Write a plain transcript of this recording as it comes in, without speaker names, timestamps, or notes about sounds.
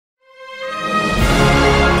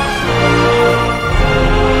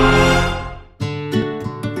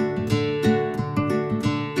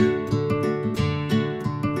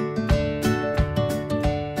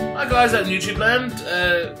guys out in YouTube land.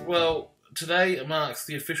 Well, today marks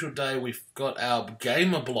the official day we've got our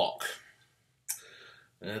Gamerblock.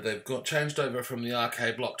 They've got changed over from the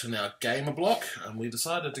arcade block to now Gamerblock, and we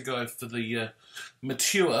decided to go for the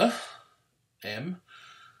mature M.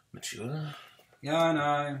 Mature? Yeah, I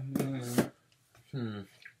know.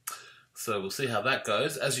 So we'll see how that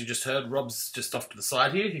goes. As you just heard, Rob's just off to the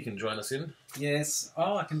side here. He can join us in. Yes.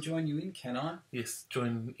 Oh, I can join you in, can I? Yes,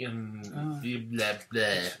 join in. Blah,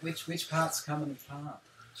 blah. Which part's coming apart?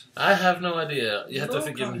 I have no idea. You have to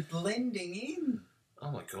forgive me. Blending in.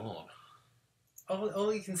 Oh my god.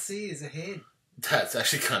 All you can see is a head. That's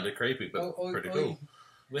actually kind of creepy, but pretty cool.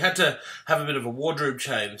 We had to have a bit of a wardrobe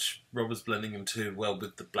change. Rob was blending in too well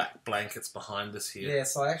with the black blankets behind us here.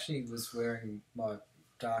 Yes, I actually was wearing my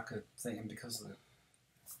darker thing, and because of the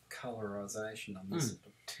colorization on this, it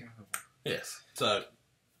looked terrible. Yes, so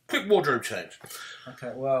quick wardrobe change.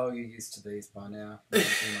 Okay, well, you're used to these by now. In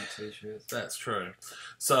my t-shirts. That's true.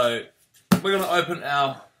 So we're going to open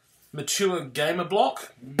our mature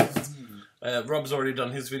Gamerblock. Rob's already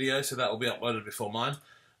done his video, so that will be uploaded before mine.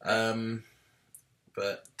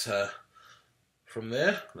 But from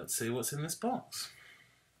there, let's see what's in this box.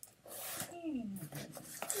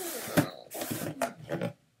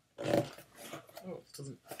 Oh, it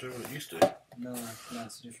doesn't do what it used to. No,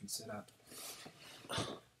 it's a different setup.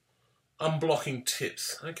 Unblocking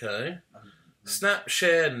tips. Okay. Snap,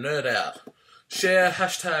 share, nerd out. Share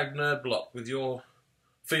hashtag Nerdblock with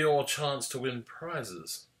for your chance to win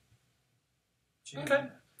prizes. Gee, okay.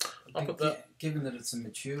 I'll put that. Given that it's a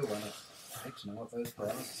mature one, I'd like to know what those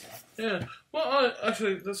prizes are. Yeah. Well,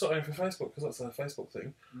 actually, that's not only for Facebook, because that's a Facebook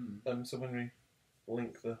thing. So when we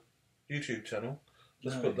link the YouTube channel,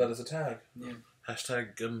 just put that as a tag. Yeah.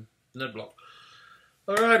 Hashtag Nerdblock.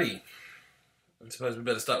 Alrighty. I suppose we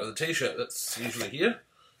better start with a t-shirt that's usually here.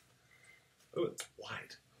 Oh, it's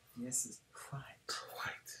white. Yes, it's white.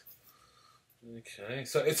 White. Okay,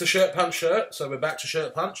 so it's a Shirt Punch shirt, so we're back to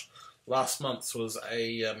Shirt Punch. Last month's was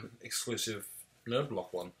a exclusive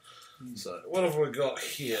Nerdblock one. So what have we got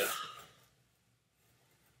here?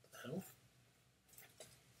 Hell?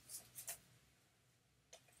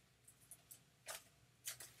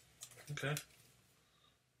 Okay.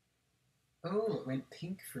 Oh, it went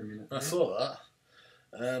pink for a minute. I saw that.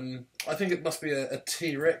 I think it must be a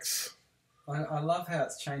T-Rex. I love how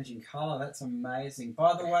it's changing colour. That's amazing.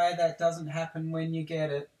 By the way, that doesn't happen when you get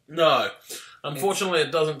it. No. Unfortunately,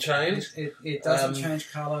 it doesn't change. It doesn't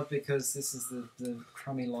change colour because this is the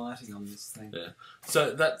crummy lighting on this thing. Yeah.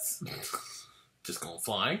 So that's just gone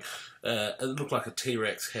flying. It looked like a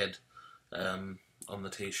T-Rex head on the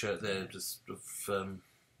T-shirt there. Just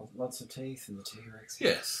lots of teeth in the T-Rex head.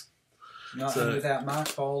 Yes. And without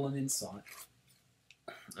Mark Bolan in sight.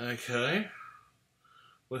 Okay.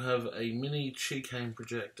 We'll have a mini chicane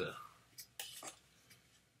projector.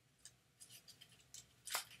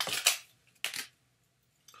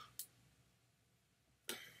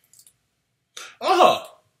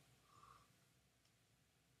 Oh!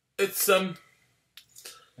 It's Oh,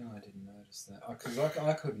 I didn't notice that. Because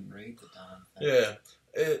I couldn't read the darn thing. Yeah.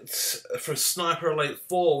 It's for Sniper Elite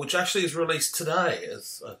 4, which actually is released today,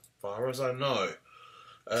 as far as I know.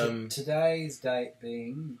 Today's date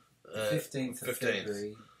being 15th of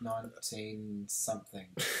February, 19-something.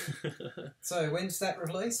 So, when's that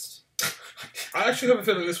released? I actually have a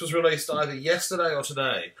feeling this was released either yesterday or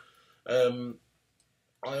today.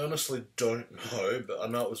 I honestly don't know, but I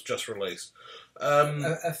know it was just released.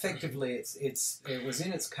 Effectively, it was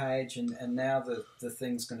in its cage, and now the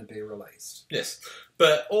thing's going to be released. Yes,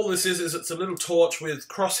 but all this is it's a little torch with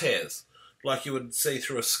crosshairs, like you would see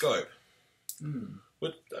through a scope.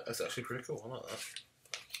 But that's actually pretty cool. I like that.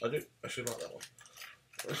 I do actually like that one.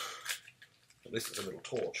 At least it's a little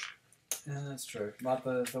torch. Yeah, that's true. Like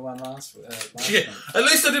the one last yeah, time. At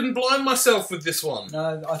least I didn't blind myself with this one.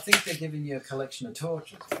 No, I think they're giving you a collection of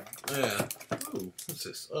torches. Right? Yeah. Ooh, what's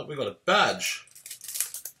this? Oh, we got a badge.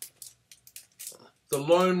 The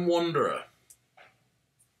Lone Wanderer.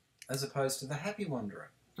 As opposed to the Happy Wanderer.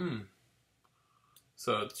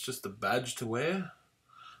 So it's just a badge to wear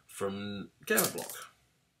from Gamerblock.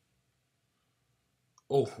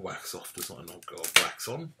 Oh, wax off does not go off. Wax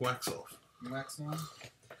on, wax off. Wax on?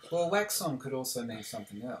 Well, wax on could also mean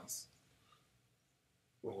something else.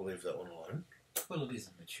 We'll leave that one alone. Well, it is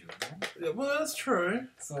a mature one. Yeah, well, that's true.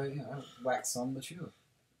 So, wax on mature.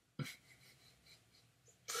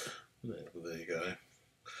 There you go.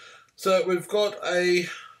 So we've got a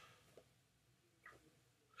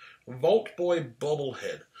Vault Boy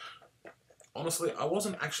bobblehead. honestly, I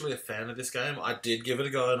wasn't actually a fan of this game. I did give it a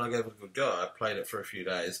go, and I gave it a good go. I played it for a few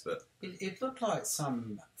days, but... It looked like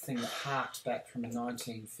something that harked back from a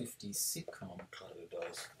 1950s sitcom. Kind of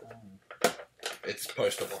does. Oh. It's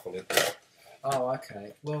post-apocalyptic. Oh,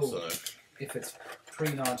 okay. Well, So, if it's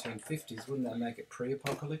pre-1950s, wouldn't that make it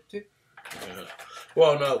pre-apocalyptic? yeah.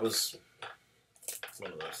 Well, no, it was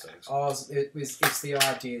one of those things. Oh, it's the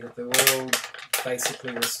idea that the world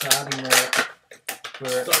basically was starting where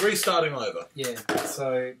Restarting over. yeah,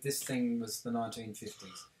 so this thing was the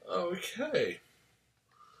 1950s. Okay.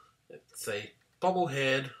 It's a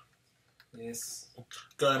bobblehead Yes.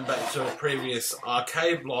 going back to a previous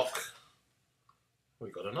arcade block. We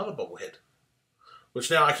got another bobblehead, which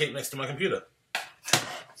now I keep next to my computer.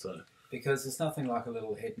 So Because there's nothing like a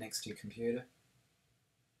little head next to your computer.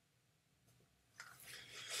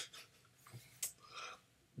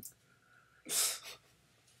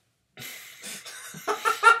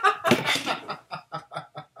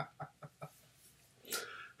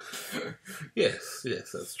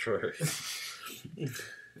 yes, that's true.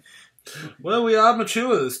 Well, we are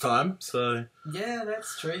mature this time, so Yeah,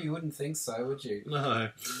 that's true. You wouldn't think so, would you? no.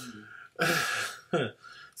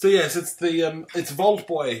 So yes, it's the it's Vault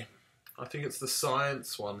Boy. I think it's the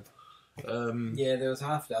science one. Yeah, there was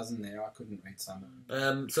half a dozen there. I couldn't read some of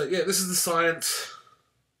them. So yeah, this is the science.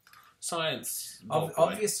 Vault Boy.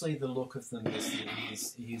 Obviously, the look of them is that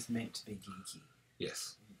he is meant to be geeky.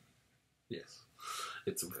 Yes.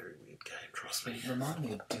 It's a very weird game, trust me. It reminded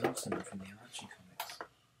me of Dilton from the Archie comics. What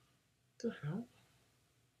the hell?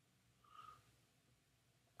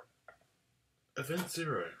 Event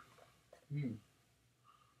Zero. Hmm.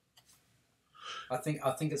 I think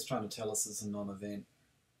it's trying to tell us it's a non-event.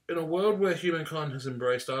 In a world where humankind has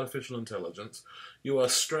embraced artificial intelligence, you are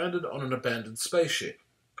stranded on an abandoned spaceship.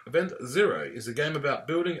 Event Zero is a game about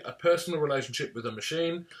building a personal relationship with a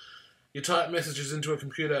machine. You type messages into a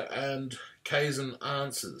computer and Kaizen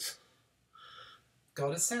answers.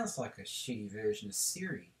 God, it sounds like a shitty version of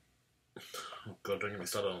Siri. Oh God, don't get me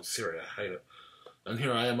started on Siri, I hate it. And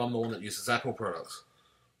here I am, I'm the one that uses Apple products.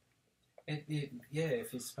 Yeah,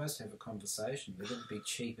 if you're supposed to have a conversation with it, it'd be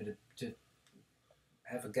cheaper to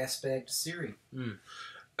have a gas bag to Siri. Mm.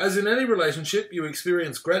 As in any relationship, you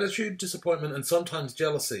experience gratitude, disappointment, and sometimes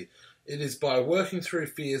jealousy. It is by working through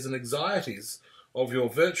fears and anxieties of your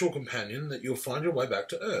virtual companion that you'll find your way back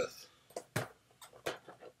to Earth.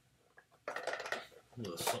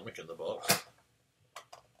 There's something in the box.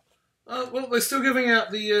 Well, they're still giving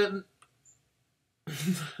out the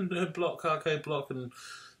Nerd Block, Arcade Block, and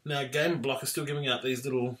now Gamerblock are still giving out these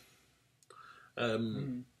little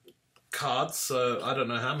cards, so I don't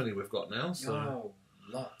know how many we've got now. So. Oh,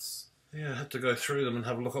 lots. Yeah, I have to go through them and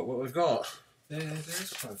have a look at what we've got.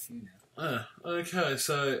 There's quite a few now. Okay,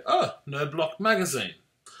 so... Nerd Block Magazine.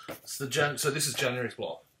 It's the so this is January's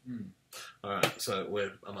block. Mm. Alright, so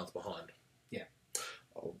we're a month behind. Yeah.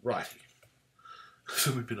 Alrighty.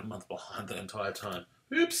 So we've been a month behind the entire time.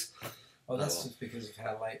 Oops. Oh, that's just because of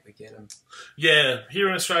how late we get them. Yeah, here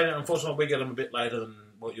in Australia, unfortunately, we get them a bit later than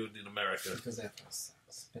what you would in America. Because that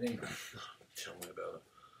sucks. But anyway. Tell me about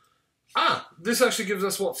it. This actually gives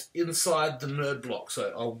us what's inside the Nerd Block,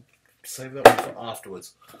 so I'll save that one for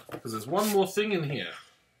afterwards. Because there's one more thing in here.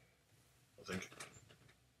 I think.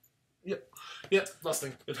 Yep, last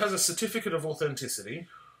thing. It has a certificate of authenticity.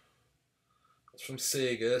 It's from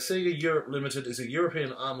Sega. Sega Europe Limited is a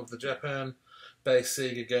European arm of the Japan-based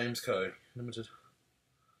Sega Games Co. Limited.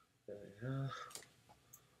 There you go.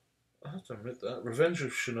 I have to admit that. Revenge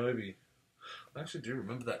of Shinobi. I actually do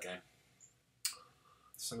remember that game.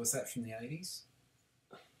 So was that from the 80s?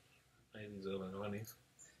 80s, early 90s.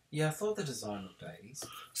 Yeah, I thought the design looked 80s.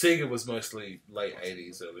 Sega was mostly late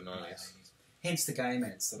 80s, early 90s. Hence the game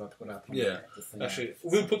ads that I put up on Yeah, the thing. actually,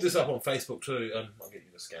 we'll put this up on Facebook too. I'll get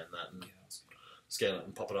you to scan that and Yeah, scan it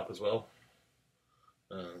and pop it up as well.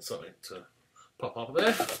 Something to pop up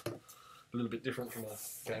there. A little bit different from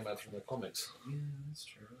a game ad from the comics. yeah, that's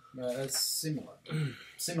true. No, it's similar.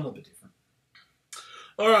 Similar but different.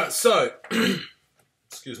 Alright, so,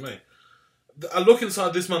 excuse me. A look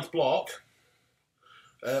inside this month's block.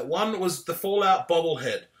 One was the Fallout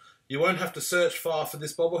bobblehead. You won't have to search far for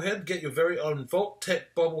this bobblehead. Get your very own Vault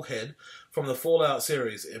Tech bobblehead from the Fallout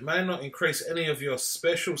series. It may not increase any of your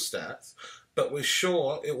special stats, but we're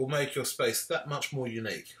sure it will make your space that much more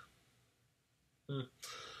unique.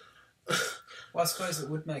 Well, I suppose it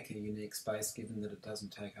would make a unique space given that it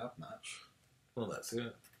doesn't take up much. Well, that's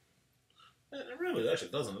it. It really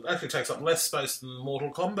actually doesn't. It actually takes up less space than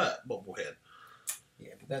Mortal Kombat bobblehead.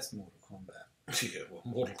 Yeah, but that's Mortal Kombat. Yeah, well,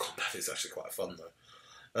 Mortal Kombat is actually quite fun,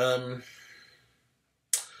 though.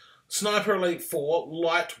 Sniper Elite 4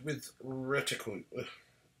 Light with Reticule.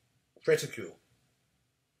 Reticule.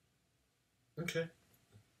 Okay.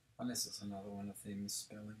 Unless it's another one of them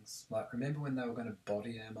misspellings. Like, remember when they were going to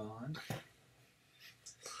body our mind?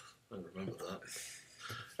 I remember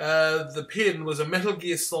that. The pin was a Metal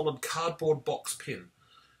Gear Solid cardboard box pin.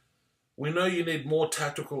 We know you need more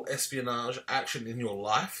tactical espionage action in your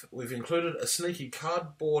life. We've included a sneaky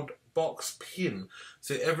cardboard box pin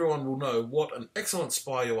so everyone will know what an excellent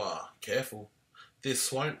spy you are. Careful.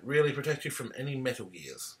 This won't really protect you from any Metal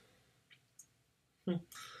Gears.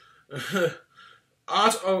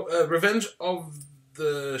 Revenge of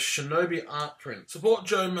the Shinobi art print. Support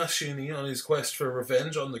Joe Maschini on his quest for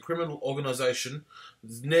revenge on the criminal organisation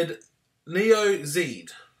Neo-Zed.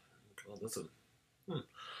 God, that's a...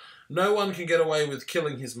 No one can get away with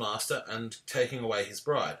killing his master and taking away his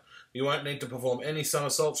bride. You won't need to perform any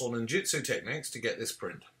somersaults or ninjutsu techniques to get this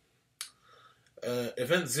print.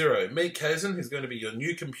 Event 0. Meet Kaizen. He's going to be your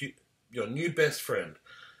new best friend.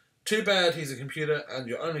 Too bad he's a computer and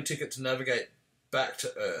your only ticket to navigate back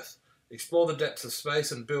to Earth. Explore the depths of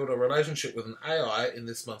space and build a relationship with an AI in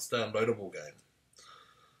this month's downloadable game.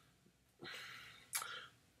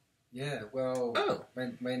 Yeah, well,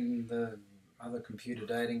 when the other computer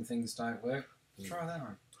dating things don't work, try that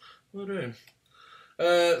one. Will do.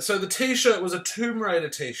 So the t-shirt was a Tomb Raider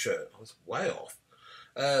t-shirt. I was way off.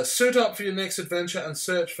 Suit up for your next adventure and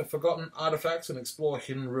search for forgotten artifacts and explore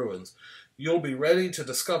hidden ruins. You'll be ready to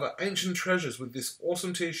discover ancient treasures with this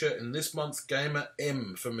awesome t-shirt in this month's Gamer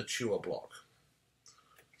M for Mature Block.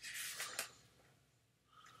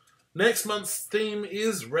 Next month's theme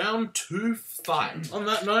is Round 2 Fight. On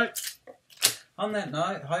that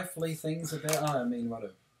note, hopefully things about...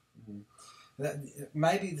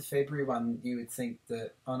 maybe the February one, you would think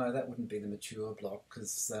that... Oh, no, that wouldn't be the Mature Block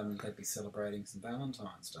because they'd be celebrating some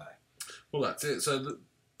Valentine's Day. Well, that's it. So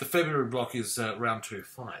the February block is Round 2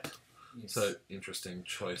 Fight. Yes. So, interesting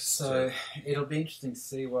choice. So, it'll be interesting to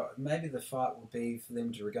see what... Maybe the fight will be for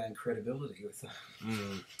them to regain credibility with it.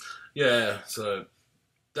 Yeah, so...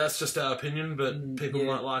 That's just our opinion, but people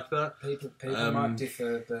might like that. People might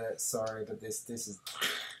differ, but sorry, but this is...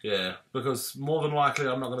 Yeah, because more than likely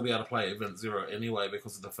I'm not going to be able to play Event Zero anyway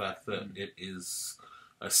because of the fact that it is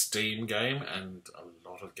a Steam game and a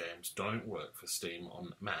lot of games don't work for Steam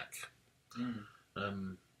on Mac.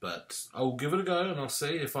 But I'll give it a go and I'll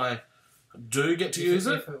see if I do get to use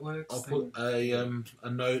it. If it works, I'll put a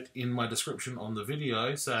note in my description on the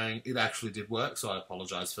video saying it actually did work, so I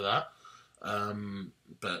apologise for that.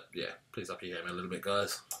 But yeah, please up your game a little bit,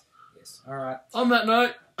 guys. Yes. All right. On that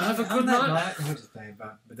note, have a good night. We'll just say,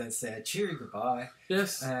 but that's a cheery goodbye.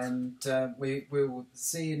 Yes. And we will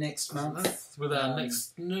see you next month with our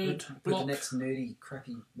next nerd block. With the next nerdy,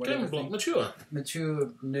 crappy, Gamer block,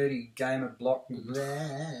 mature, nerdy gamer block.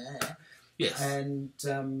 Yes. And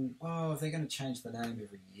they're going to change the name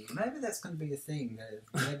every year. Maybe that's going to be a thing.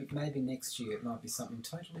 Maybe next year it might be something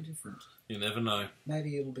totally different. You never know.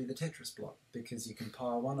 Maybe it'll be the Tetris block because you can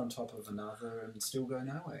pile one on top of another and still go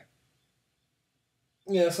nowhere.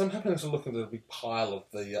 Yes, I'm happening to look at the big pile of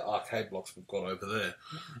the arcade blocks we've got over there.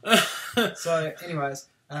 So, anyways,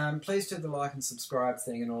 please do the like and subscribe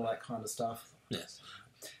thing and all that kind of stuff. Yes.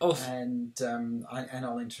 And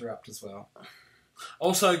I'll interrupt as well.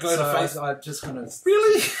 Also go to Facebook. I just kind of...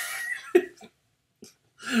 Really?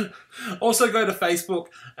 Also go to Facebook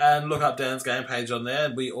and look up Dan's game page on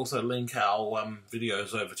there. We also link our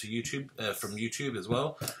videos over to YouTube, from YouTube as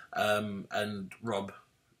well. And Rob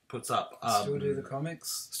puts up... still do the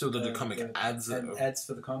comics. Still do the comic ads. Ads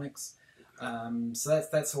for the comics. So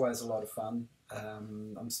that's always a lot of fun.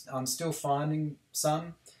 I'm still finding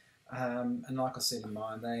some. And like I said in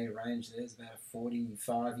mine, there's about a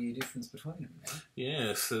 45-year difference between them now.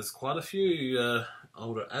 Yes, there's quite a few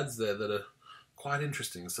older ads there that are quite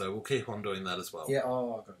interesting, so we'll keep on doing that as well. Yeah,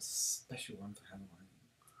 I've got a special one for Halloween.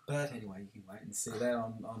 But anyway, you can wait and see that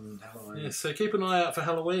on Halloween. Yeah, so keep an eye out for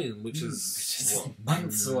Halloween, which is what,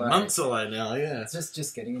 months away. Months away now, yeah. It's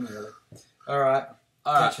just getting in early. All right.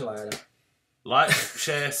 Catch you later. Like,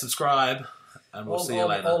 share, subscribe. And we'll see you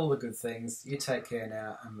later. All the good things. You take care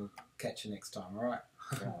now, and we'll catch you next time, all right?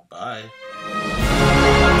 Bye.